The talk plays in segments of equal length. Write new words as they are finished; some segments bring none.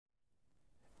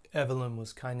Evelyn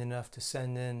was kind enough to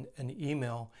send in an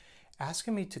email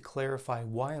asking me to clarify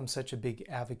why I'm such a big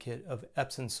advocate of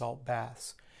Epsom salt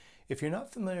baths. If you're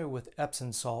not familiar with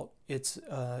Epsom salt, it's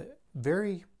a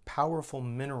very powerful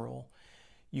mineral.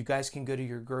 You guys can go to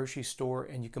your grocery store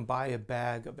and you can buy a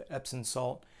bag of Epsom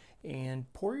salt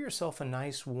and pour yourself a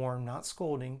nice warm, not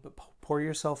scalding, but pour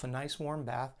yourself a nice warm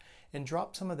bath and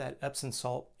drop some of that Epsom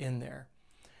salt in there.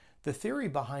 The theory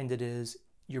behind it is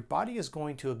your body is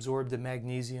going to absorb the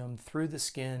magnesium through the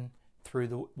skin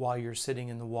while you're sitting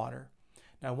in the water.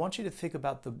 Now I want you to think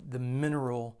about the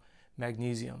mineral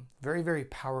magnesium. Very, very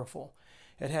powerful.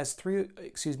 It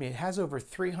has over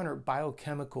 300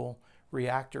 biochemical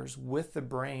reactors with the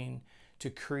brain to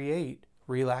create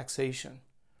relaxation.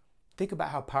 Think about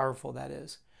how powerful that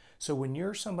is. So when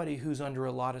you're somebody who's under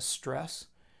a lot of stress,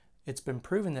 it's been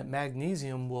proven that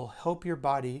magnesium will help your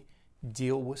body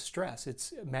deal with stress.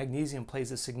 Magnesium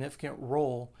plays a significant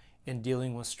role in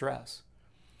dealing with stress.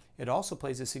 It also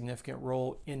plays a significant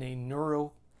role in a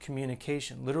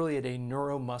neurocommunication, literally at a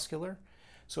neuromuscular.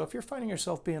 So if you're finding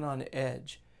yourself being on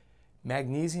edge,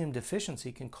 magnesium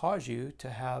deficiency can cause you to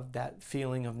have that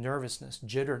feeling of nervousness,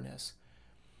 jitterness.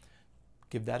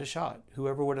 Give that a shot.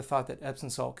 Whoever would have thought that Epsom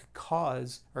salt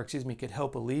could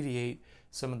help alleviate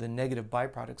some of the negative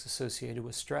byproducts associated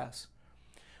with stress.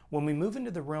 When we move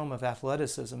into the realm of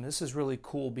athleticism, this is really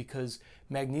cool because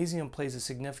magnesium plays a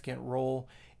significant role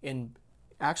in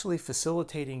actually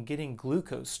facilitating getting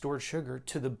glucose, stored sugar,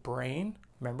 to the brain.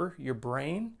 Remember, your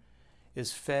brain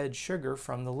is fed sugar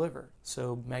from the liver.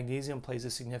 So magnesium plays a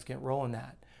significant role in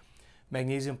that.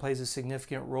 Magnesium plays a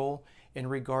significant role in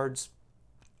regards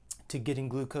to getting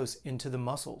glucose into the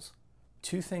muscles.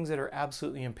 Two things that are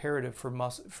absolutely imperative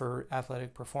for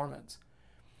athletic performance.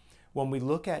 When we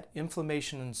look at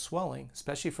inflammation and swelling,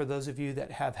 especially for those of you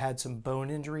that have had some bone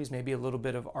injuries, maybe a little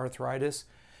bit of arthritis,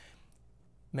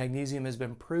 magnesium has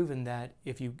been proven that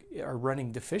if you are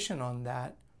running deficient on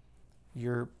that,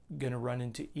 you're going to run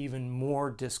into even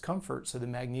more discomfort. So the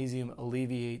magnesium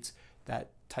alleviates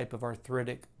that type of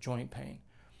arthritic joint pain.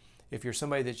 If you're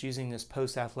somebody that's using this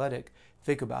post-athletic,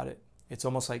 think about it. It's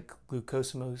almost like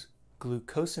glucosamine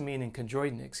and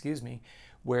chondroitin,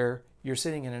 where you're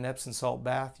sitting in an Epsom salt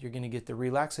bath, you're going to get the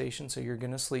relaxation, so you're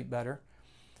going to sleep better.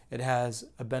 It has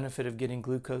a benefit of getting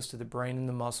glucose to the brain and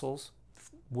the muscles,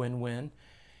 win-win.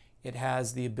 It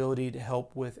has the ability to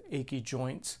help with achy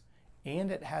joints,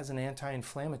 and it has an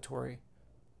anti-inflammatory.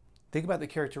 Think about the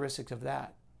characteristics of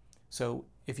that. So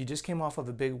if you just came off of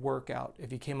a big workout,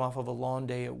 if you came off of a long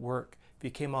day at work, if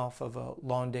you came off of a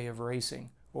long day of racing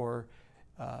or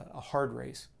a hard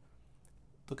race,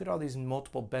 look at all these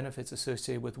multiple benefits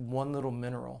associated with one little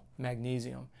mineral,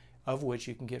 magnesium, of which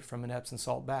you can get from an Epsom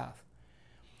salt bath.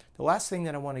 The last thing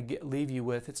that I want to leave you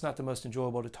with, it's not the most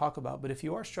enjoyable to talk about, but if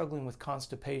you are struggling with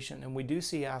constipation, and we do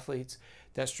see athletes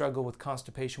that struggle with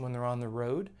constipation when they're on the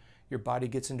road, your body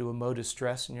gets into a mode of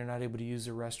stress and you're not able to use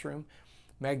the restroom,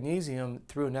 magnesium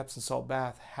through an Epsom salt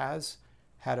bath has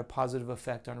had a positive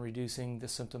effect on reducing the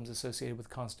symptoms associated with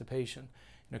constipation.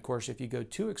 And of course, if you go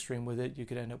too extreme with it, you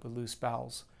could end up with loose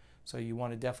bowels. So you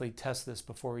want to definitely test this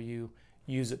before you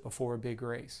use it before a big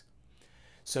race.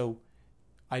 So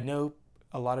I know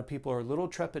a lot of people are a little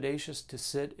trepidatious to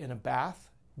sit in a bath,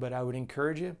 but I would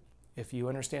encourage you, if you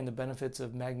understand the benefits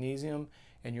of magnesium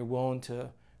and you're willing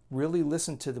to really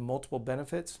listen to the multiple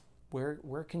benefits,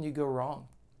 where can you go wrong?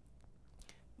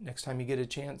 Next time you get a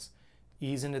chance,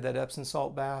 ease into that Epsom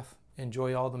salt bath,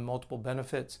 enjoy all the multiple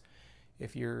benefits.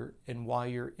 While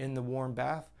you're in the warm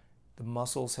bath, the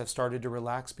muscles have started to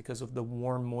relax because of the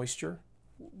warm moisture.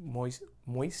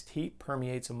 Moist heat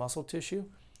permeates a muscle tissue,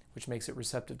 which makes it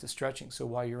receptive to stretching. So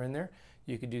while you're in there,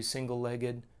 you could do single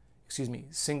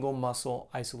muscle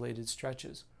isolated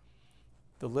stretches.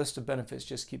 The list of benefits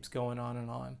just keeps going on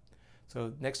and on.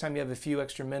 So next time you have a few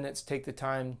extra minutes, take the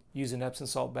time, use an Epsom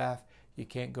salt bath. You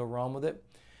can't go wrong with it.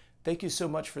 Thank you so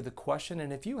much for the question.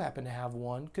 And if you happen to have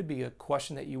one, could be a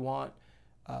question that you want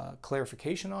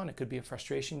clarification on. It could be a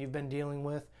frustration you've been dealing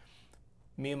with.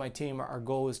 Me and my team, our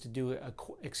goal is to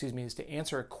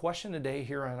answer a question a day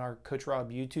here on our Coach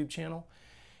Robb YouTube channel.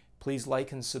 Please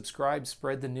like and subscribe,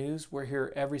 spread the news. We're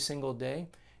here every single day.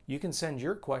 You can send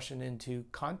your question into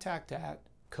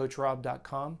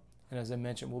contact@coachrobb.com. And as I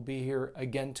mentioned, we'll be here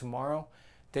again tomorrow.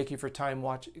 Thank you for your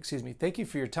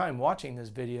time watching this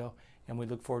video, and we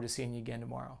look forward to seeing you again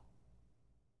tomorrow.